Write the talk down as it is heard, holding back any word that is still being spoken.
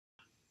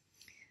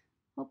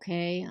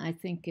Okay, I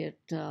think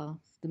the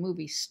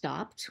movie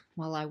stopped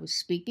while I was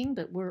speaking,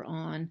 but we're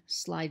on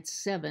slide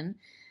 7,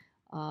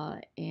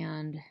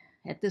 and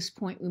at this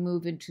point we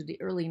move into the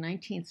early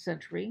 19th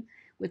century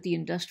with the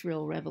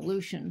Industrial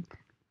Revolution,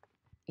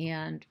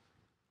 and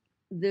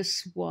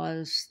this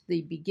was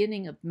the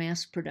beginning of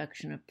mass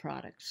production of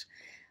products.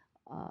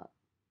 Uh,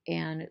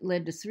 and it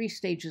led to 3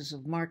 stages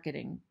of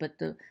marketing. But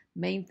the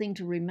main thing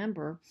to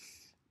remember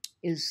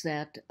is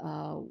that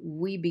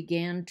we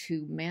began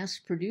to mass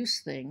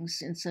produce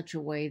things in such a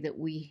way that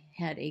we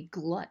had a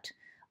glut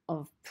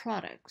of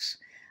products.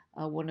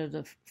 One of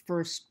the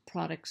first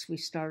products we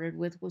started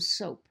with was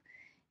soap,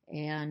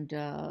 and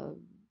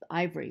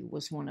Ivory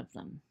was one of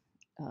them.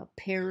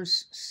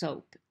 Pears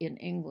soap in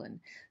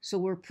England. So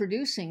we're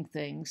producing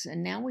things,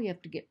 and now we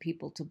have to get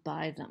people to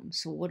buy them.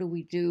 So what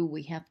do?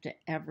 We have to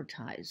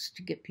advertise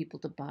to get people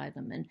to buy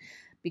them. And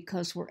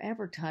because we're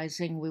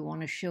advertising, we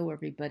want to show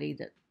everybody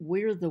that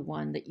we're the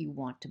one that you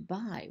want to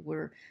buy.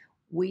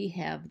 We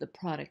have the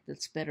product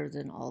that's better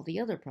than all the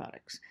other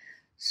products.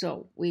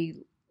 So we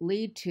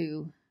lead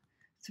to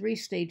 3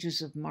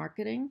 stages of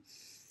marketing.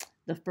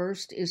 The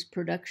first is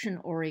production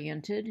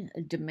oriented.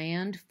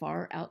 Demand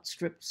far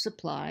outstripped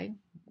supply,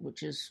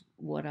 which is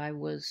what I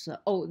was.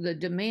 The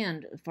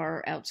demand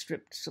far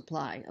outstripped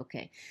supply.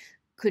 Okay.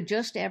 Could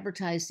just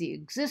advertise the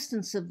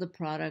existence of the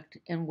product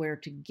and where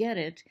to get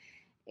it,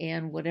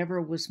 and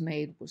whatever was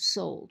made was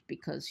sold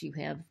because you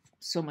have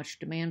so much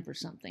demand for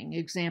something.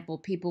 Example,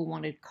 people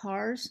wanted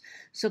cars,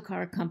 so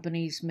car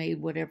companies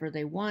made whatever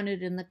they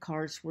wanted, and the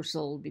cars were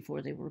sold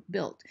before they were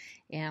built.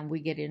 And we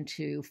get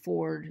into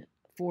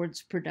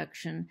Ford's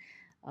production,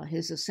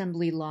 his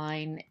assembly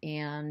line,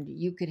 and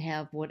you could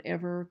have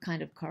whatever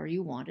kind of car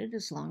you wanted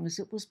as long as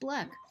it was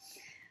black.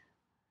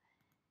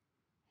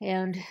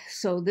 And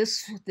so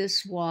this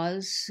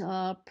was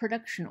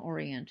production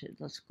oriented.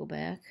 Let's go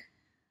back.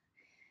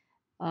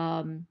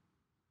 Um,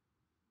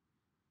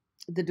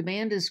 the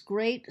demand is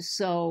great,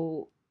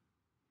 so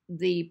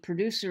the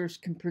producers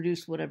can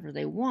produce whatever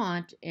they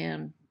want,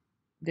 and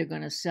they're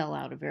going to sell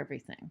out of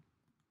everything.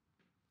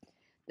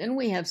 Then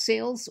we have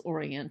sales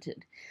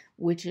oriented,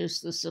 which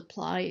is the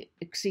supply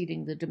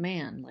exceeding the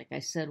demand. Like I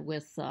said,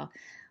 with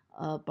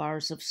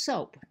bars of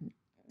soap,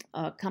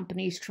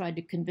 companies tried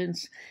to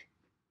convince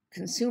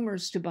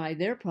consumers to buy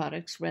their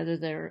products rather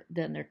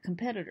than their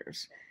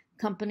competitors.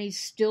 Companies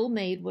still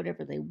made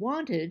whatever they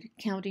wanted,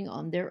 counting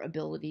on their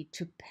ability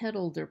to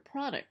peddle their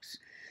products.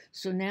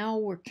 So now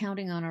we're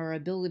counting on our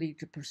ability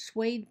to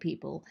persuade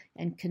people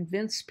and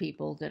convince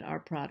people that our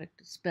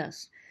product is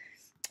best.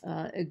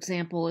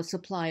 Example, a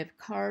supply of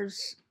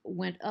cars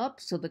went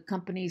up, so the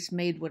companies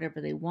made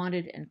whatever they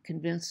wanted and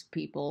convinced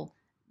people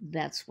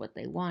that's what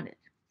they wanted.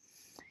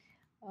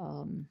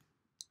 Um,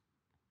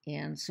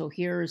 and so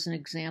here is an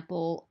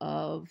example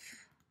of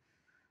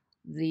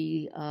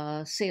the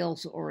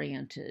sales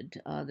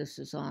oriented. This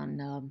is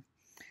on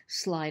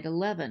slide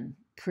 11.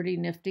 Pretty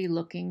nifty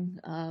looking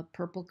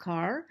purple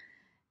car.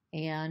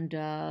 And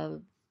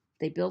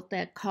they built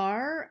that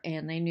car,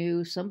 and they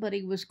knew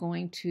somebody was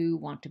going to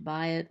want to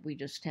buy it. We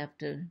just have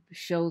to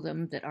show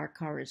them that our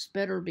car is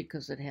better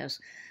because it has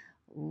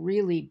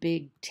really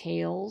big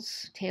tail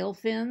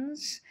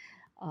fins,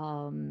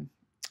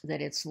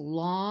 that it's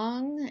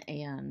long,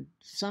 and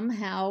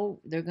somehow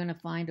they're going to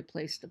find a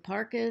place to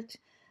park it.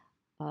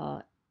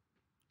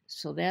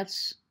 So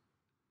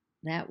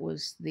that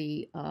was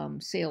the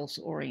sales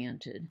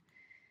oriented.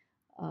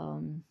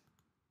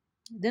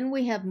 Then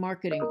we have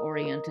marketing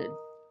oriented,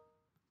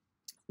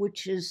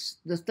 which is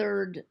the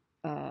third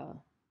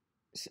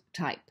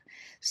type.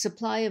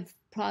 Supply of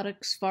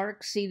products far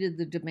exceeded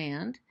the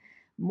demand,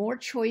 more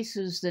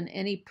choices than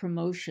any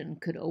promotion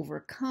could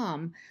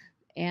overcome,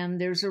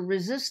 and there's a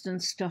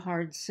resistance to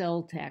hard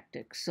sell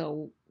tactics.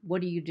 So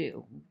what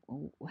do?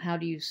 How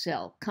do you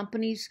sell?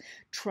 Companies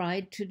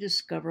tried to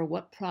discover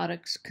what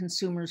products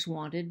consumers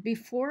wanted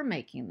before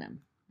making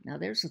them. Now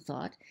there's a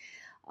thought.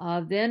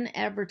 Then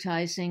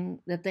advertising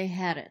that they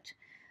had it.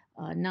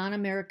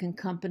 Non-American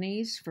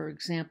companies, for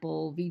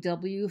example,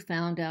 VW,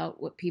 found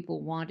out what people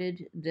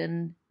wanted,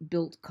 then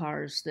built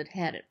cars that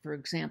had it. For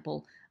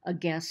example, a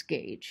gas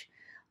gauge.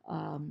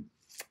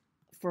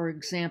 For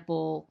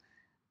example,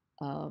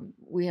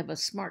 we have a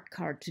smart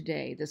car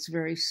today that's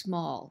very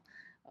small.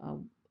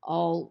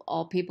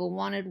 All people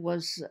wanted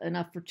was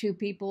enough for 2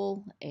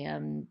 people,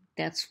 and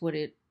that's what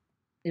it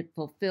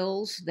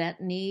fulfills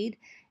that need.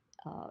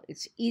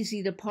 It's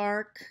easy to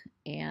park,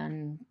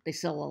 and they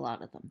sell a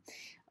lot of them.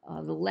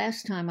 The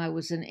last time I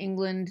was in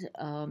England,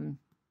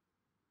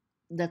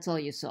 that's all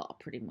you saw,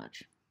 pretty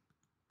much.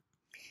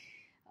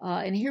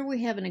 And here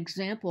we have an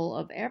example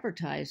of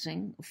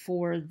advertising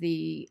for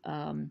the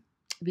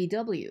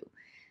VW.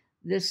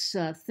 This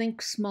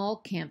Think Small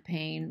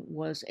campaign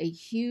was a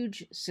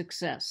huge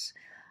success.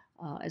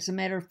 As a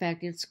matter of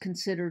fact, it's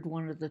considered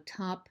one of the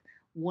top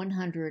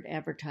 100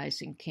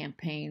 advertising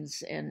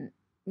campaigns, and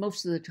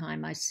most of the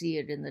time I see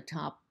it in the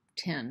top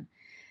 10.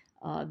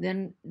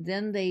 Then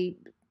they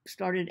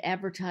started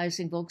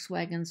advertising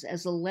Volkswagens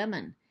as a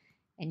lemon,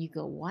 And you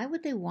go, why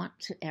would they want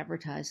to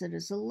advertise it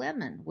as a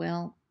lemon?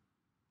 Well,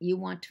 you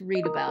want to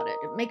read about it.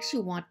 It makes you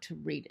want to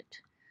read it.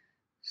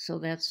 So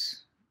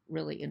that's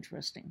really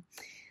interesting.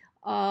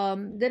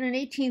 Then in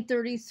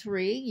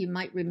 1833, you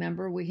might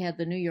remember we had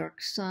the New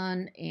York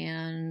Sun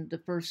and the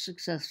first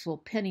successful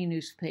penny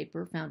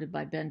newspaper founded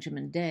by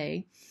Benjamin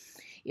Day.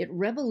 It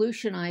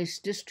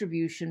revolutionized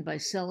distribution by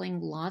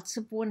selling lots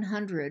of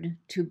 100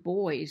 to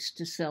boys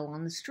to sell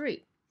on the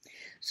street.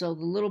 So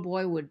the little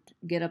boy would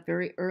get up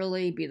very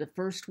early, be the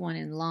first one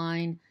in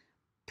line,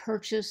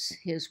 purchase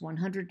his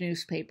 100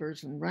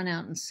 newspapers and run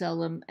out and sell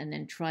them, and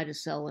then try to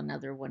sell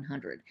another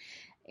 100.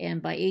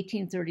 And by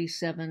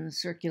 1837,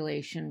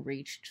 circulation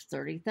reached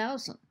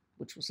 30,000,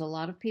 which was a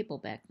lot of people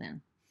back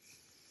then.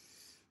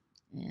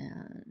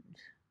 And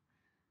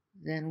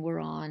then we're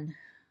on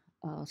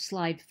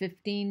slide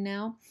 15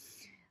 now.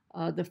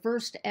 The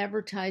first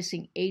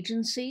advertising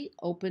agency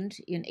opened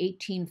in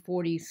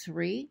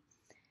 1843.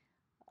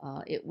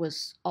 It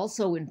was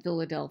also in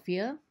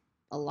Philadelphia.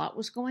 A lot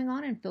was going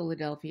on in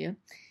Philadelphia,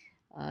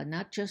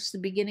 not just the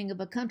beginning of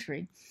a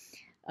country.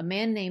 A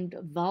man named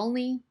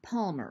Volney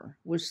Palmer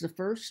was the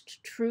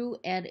first true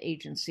ad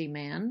agency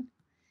man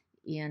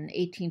in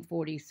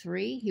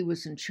 1843. He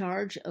was in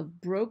charge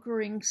of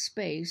brokering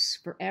space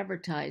for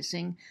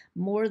advertising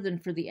more than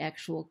for the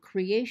actual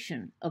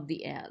creation of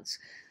the ads.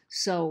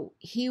 So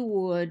he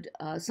would,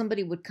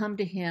 somebody would come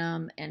to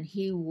him and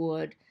he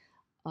would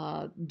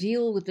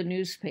deal with the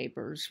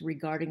newspapers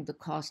regarding the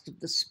cost of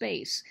the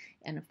space.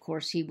 And of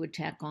course, he would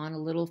tack on a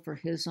little for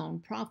his own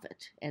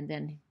profit, and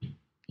then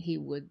he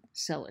would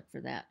sell it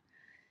for that.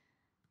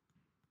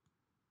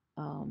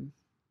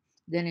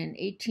 Then in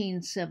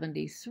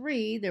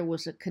 1873, there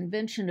was a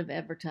convention of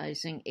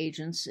advertising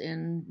agents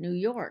in New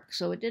York.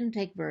 So it didn't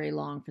take very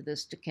long for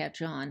this to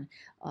catch on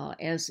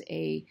as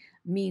a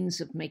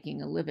means of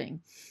making a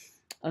living.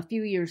 A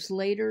few years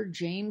later,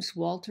 James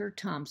Walter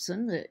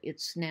Thompson,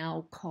 it's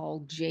now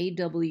called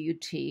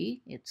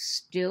JWT, it's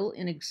still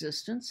in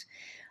existence,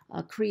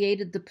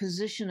 created the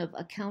position of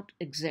account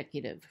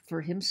executive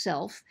for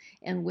himself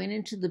and went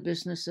into the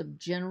business of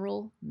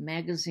general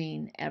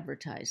magazine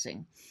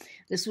advertising.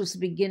 This was the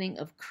beginning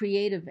of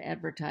creative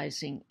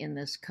advertising in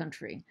this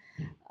country,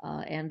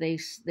 and they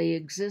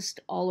exist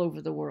all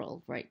over the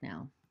world right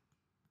now.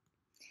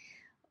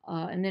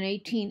 And then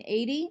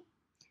 1880,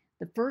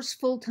 the first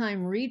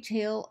full-time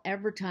retail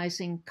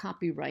advertising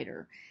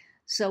copywriter.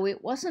 So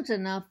it wasn't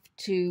enough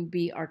to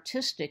be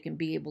artistic and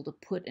be able to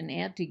put an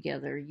ad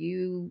together.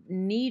 You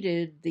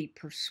needed the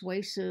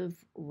persuasive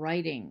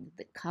writing,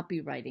 the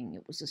copywriting.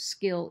 It was a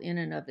skill in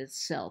and of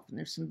itself. And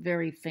there's some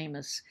very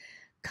famous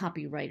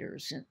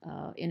copywriters.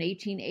 In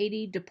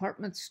 1880,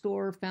 department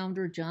store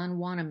founder John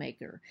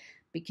Wanamaker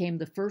became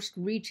the first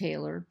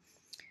retailer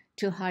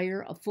to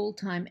hire a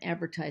full-time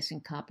advertising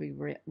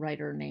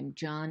copywriter named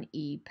John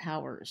E.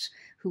 Powers,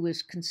 who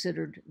is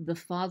considered the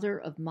father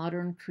of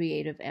modern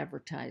creative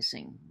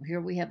advertising.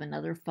 Here we have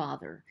another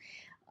father.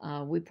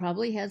 We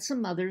probably had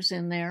some mothers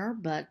in there,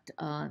 but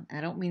I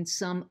don't mean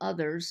some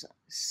others,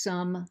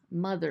 some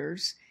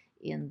mothers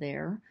in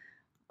there,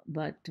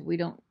 but we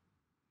don't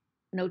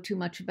know too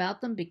much about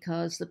them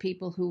because the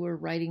people who were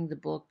writing the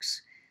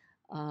books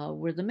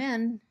were the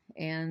men,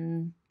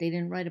 and they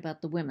didn't write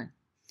about the women.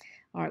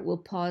 All right, we'll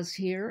pause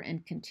here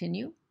and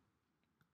continue.